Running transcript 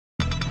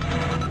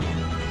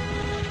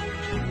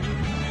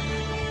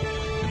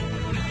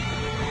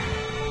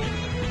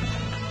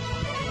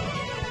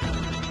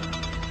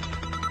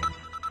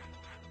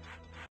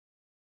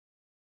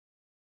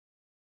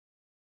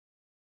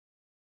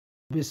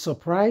Be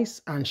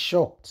surprised and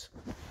shocked.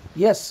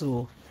 Yes,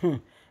 so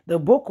the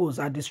Bokos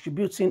are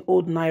distributing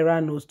old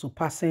Naira notes to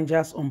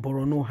passengers on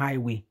Borno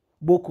Highway.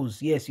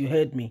 Bokos, yes, you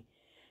heard me.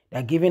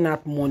 They're giving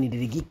out money,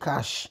 they give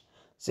cash.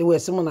 Say where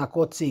someone I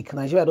call take.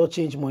 Nigeria don't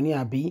change money,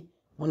 abi.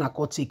 One I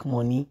call take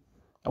money.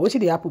 And what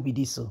should the apple be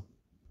this so?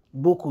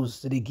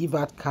 Bokos, they give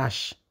out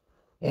cash.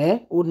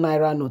 Old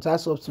Naira notes.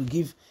 That's up to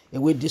give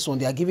away this one.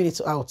 They are giving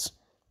it out.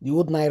 The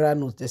old Naira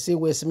notes. They say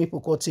where some people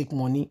call take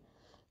money.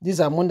 These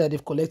are money that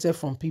they've collected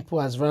from people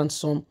as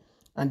ransom,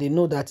 and they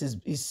know that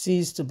it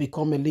ceased to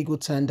become a legal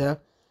tender.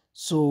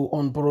 So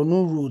on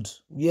Borno Road,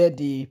 where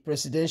the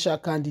presidential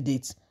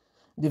candidate,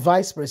 the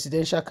vice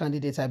presidential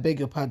candidate, I beg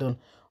your pardon,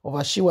 of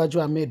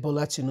Asiwaju Ahmed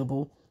Bola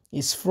Tinubu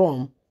is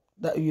from,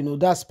 that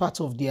that's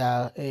part of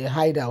their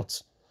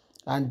hideout.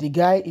 And the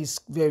guy is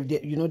very,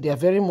 they are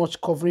very much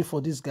covering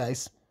for these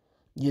guys.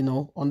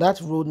 On that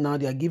road now,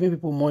 they are giving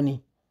people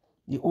money,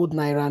 the old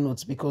Naira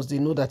notes, because they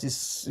know that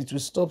it will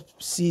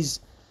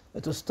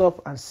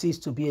stop and cease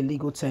to be a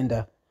legal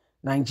tender.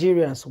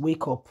 Nigerians,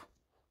 wake up.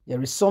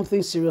 There is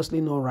something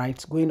seriously not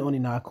right going on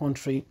in our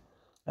country,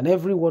 and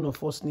every one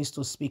of us needs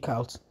to speak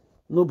out.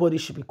 Nobody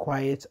should be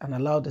quiet and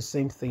allow the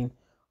same thing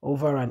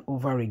over and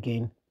over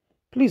again.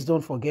 Please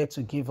don't forget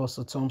to give us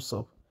a thumbs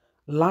up.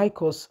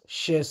 Like us,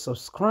 share,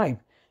 subscribe.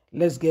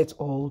 Let's get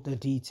all the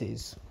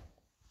details.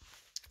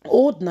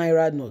 Old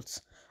Naira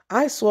notes.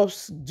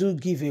 Iswaps do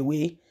give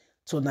away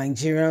to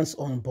Nigerians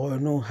on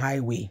Borno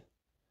Highway.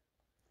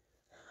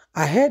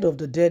 Ahead of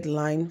the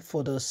deadline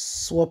for the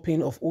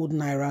swapping of old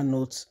Naira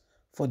notes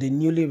for the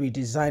newly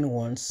redesigned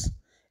ones,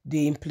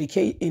 the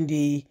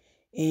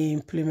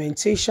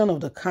implementation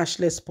of the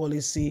cashless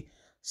policy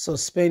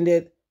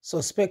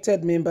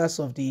suspected members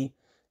of the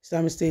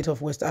Islamic State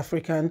of West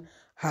Africa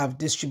have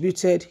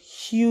distributed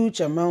huge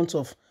amounts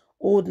of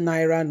old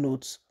Naira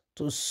notes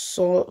to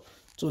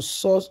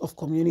source of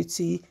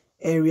community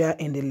area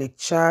in the Lake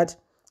Chad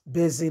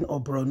Basin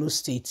of Borno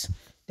State.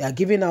 They are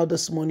giving out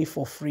this money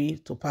for free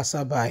to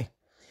passerby.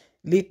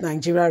 Lead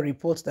Nigeria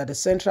reports that the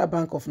Central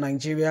Bank of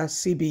Nigeria,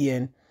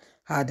 CBN,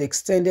 had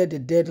extended the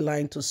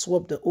deadline to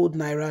swap the old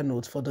Naira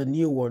notes for the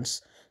new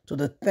ones to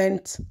the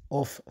 10th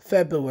of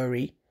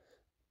February,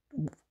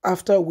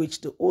 after which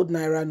the old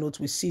Naira note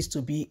will cease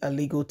to be a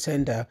legal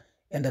tender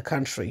in the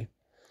country.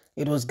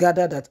 It was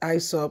gathered that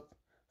Iswap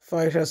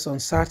fighters on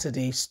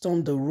Saturday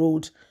stormed the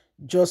road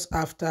just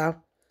after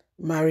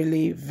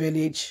Marili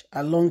village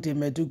along the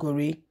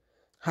Maiduguri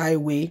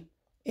Highway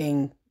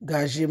in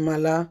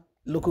Gajimala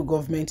local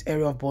government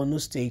area of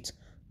Borno State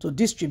to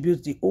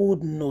distribute the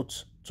old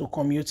note to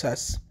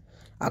commuters.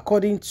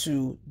 According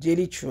to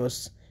Daily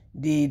Trust,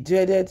 the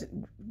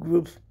dreaded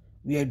group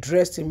were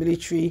dressed in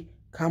military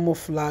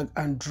camouflage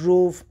and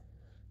drove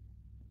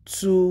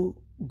two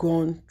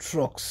gun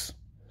trucks.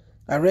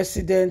 A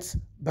resident,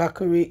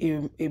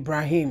 Bakari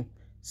Ibrahim,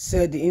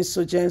 said the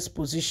insurgents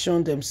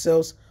positioned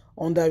themselves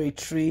under a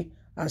tree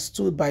and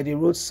stood by the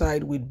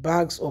roadside with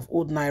bags of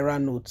old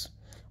Naira notes.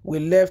 We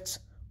left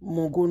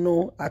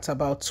Mogono at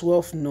about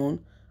 12 noon.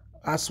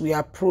 As we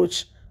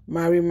approached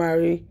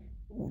Mari,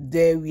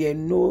 there were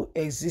no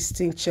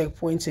existing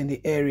checkpoints in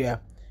the area.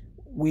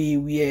 We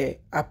were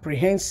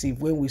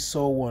apprehensive when we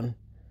saw one.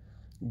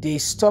 They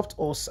stopped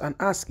us and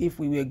asked if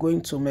we were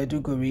going to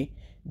Maiduguri.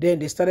 Then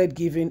they started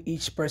giving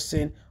each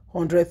person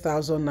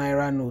 100,000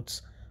 Naira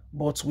notes,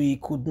 but we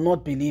could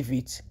not believe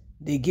it.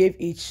 They gave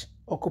each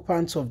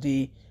occupant of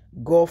the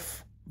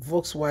Golf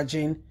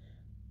Volkswagen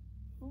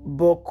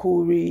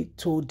Boko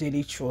told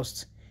Daily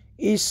Trust.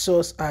 Each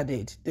source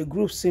added, the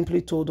group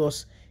simply told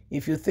us,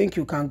 if you think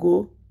you can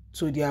go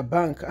to their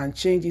bank and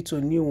change it to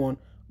a new one,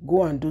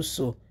 go and do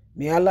so.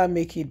 May Allah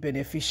make it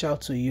beneficial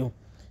to you.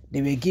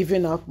 They were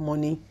giving out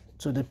money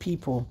to the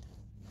people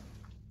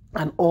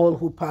and all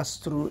who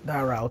passed through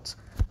that route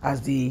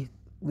as they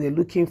were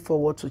looking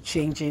forward to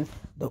changing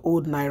the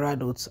old Naira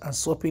notes and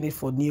swapping it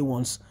for new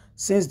ones,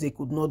 since they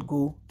could not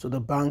go to the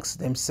banks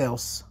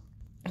themselves.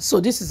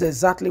 So this is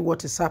exactly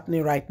what is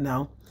happening right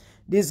now.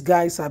 These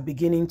guys are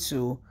beginning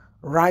to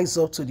rise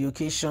up to the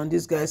occasion.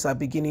 These guys are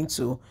beginning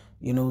to,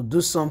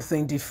 do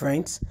something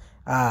different.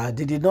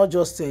 They did not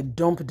just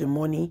dump the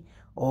money,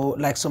 or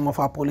like some of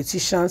our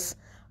politicians.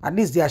 At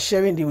least they are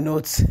sharing the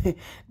notes.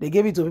 They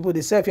gave it to people.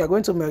 They said, if you are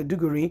going to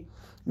Maiduguri,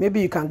 maybe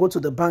you can go to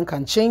the bank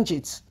and change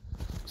it.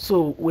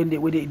 So when they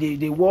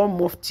wore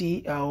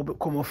mufti or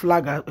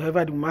camouflage,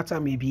 however the matter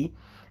may be,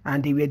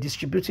 and they were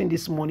distributing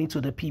this money to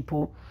the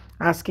people,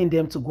 asking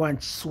them to go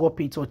and swap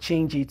it or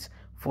change it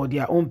for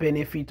their own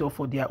benefit or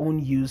for their own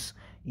use,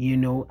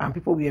 and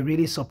people were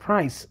really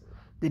surprised.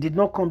 They did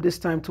not come this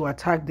time to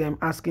attack them,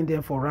 asking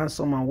them for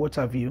ransom and what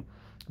have you.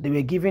 They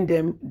were giving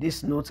them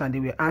this note and they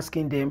were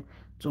asking them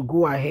to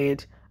go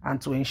ahead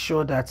and to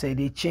ensure that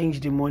they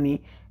changed the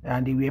money,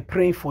 and they were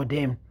praying for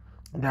them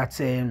that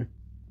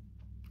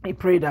I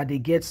pray that they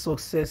get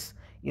success,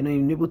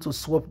 in able to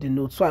swap the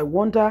note. So I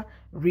wonder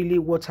really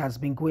what has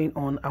been going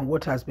on and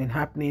what has been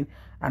happening,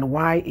 and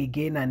why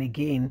again and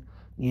again,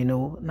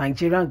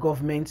 Nigerian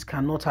government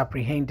cannot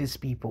apprehend these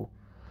people,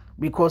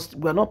 because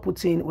we're not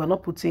putting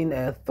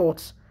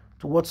thoughts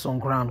to what's on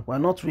ground. We're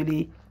not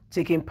really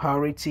taking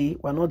priority.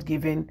 We're not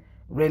giving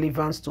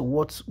relevance to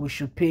what we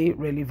should pay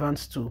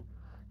relevance to.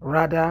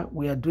 Rather,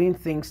 we are doing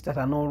things that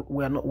are not,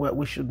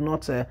 we should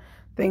not,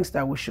 things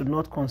that we should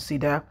not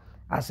consider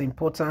as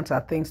important,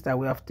 are things that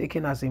we have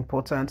taken as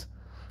important,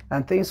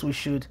 and things we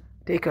should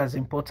take as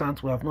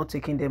important, we have not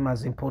taken them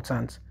as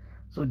important.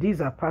 So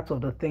these are part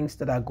of the things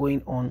that are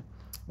going on.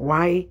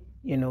 Why,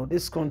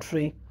 this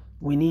country,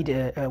 we need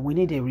a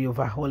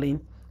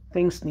re-overhauling.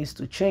 Things needs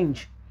to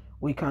change.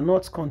 We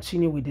cannot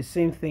continue with the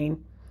same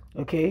thing,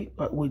 okay,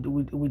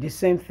 with the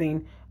same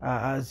thing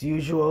as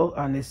usual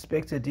and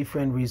expect a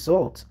different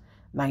result.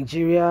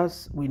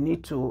 Nigerians, we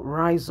need to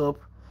rise up,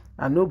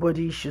 and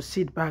nobody should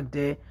sit back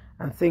there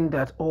and think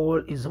that all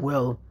is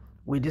well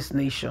with this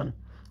nation.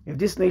 If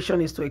this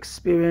nation is to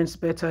experience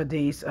better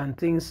days and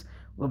things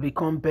will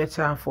become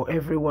better for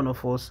every one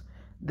of us,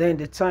 then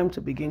the time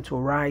to begin to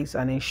rise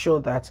and ensure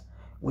that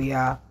we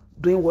are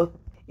doing what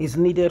is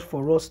needed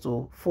for us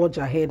to forge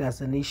ahead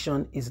as a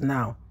nation is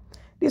now.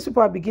 These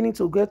people are beginning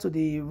to get to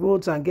the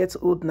roads and get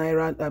old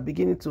Naira, are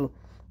beginning to,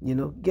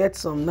 get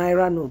some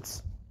Naira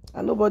notes.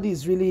 And nobody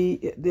is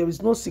really, there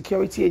is no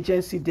security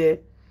agency there,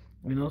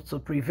 to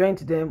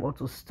prevent them or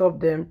to stop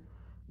them.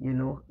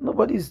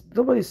 Nobody's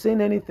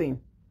saying anything.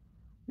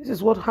 This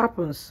is what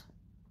happens.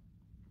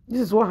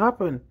 This is what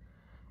happened.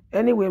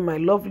 Anyway, my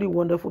lovely,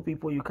 wonderful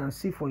people, you can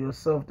see for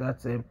yourself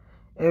that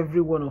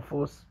every one of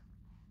us,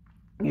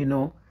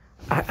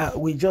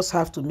 we just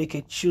have to make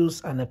a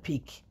choose and a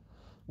pick.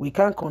 We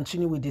can't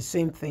continue with the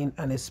same thing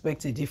and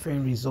expect a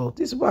different result.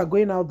 These people are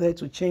going out there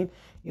to change,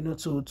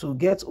 to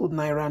get old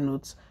Naira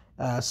notes,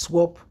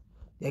 swap.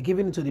 They're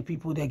giving it to the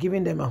people. They're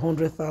giving them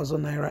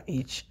 100,000 Naira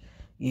each,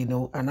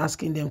 and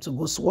asking them to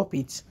go swap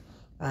it.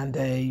 And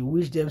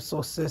wish them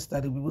success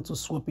that they'll be able to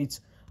swap it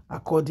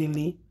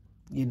accordingly,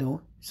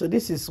 So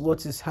this is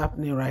what is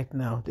happening right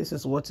now. This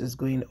is what is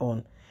going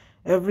on.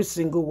 Every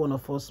single one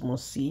of us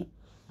must see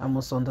and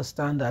must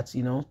understand that,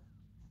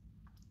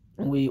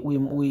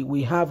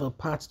 we have a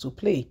part to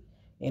play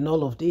in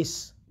all of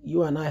this.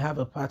 You and I have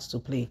a part to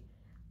play.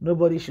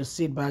 Nobody should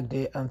sit back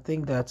there and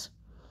think that,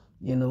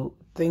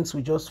 things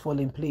will just fall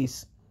in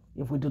place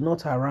if we do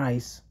not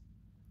arise,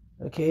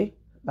 okay,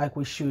 like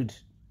we should.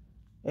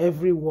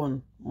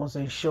 Everyone must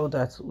ensure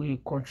that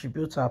we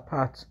contribute our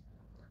part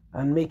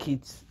and make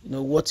it,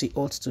 what it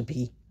ought to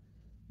be.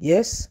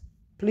 Yes,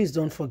 please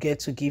don't forget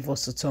to give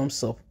us a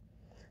thumbs up.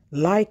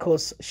 Like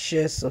us,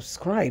 share,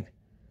 subscribe.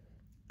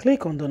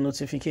 Click on the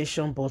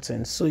notification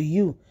button so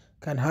you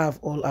can have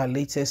all our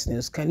latest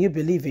news. Can you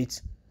believe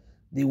it?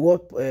 The war,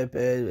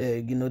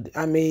 the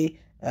army,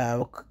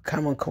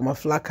 come on,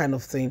 camouflage kind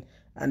of thing,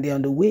 and they're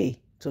on the way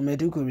to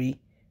Maiduguri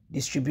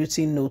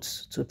distributing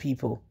notes to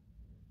people.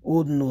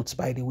 Old notes,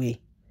 by the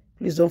way.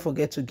 Please don't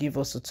forget to give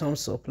us a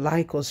thumbs up,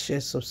 like us, share,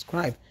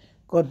 subscribe.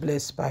 God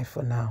bless. Bye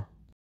for now.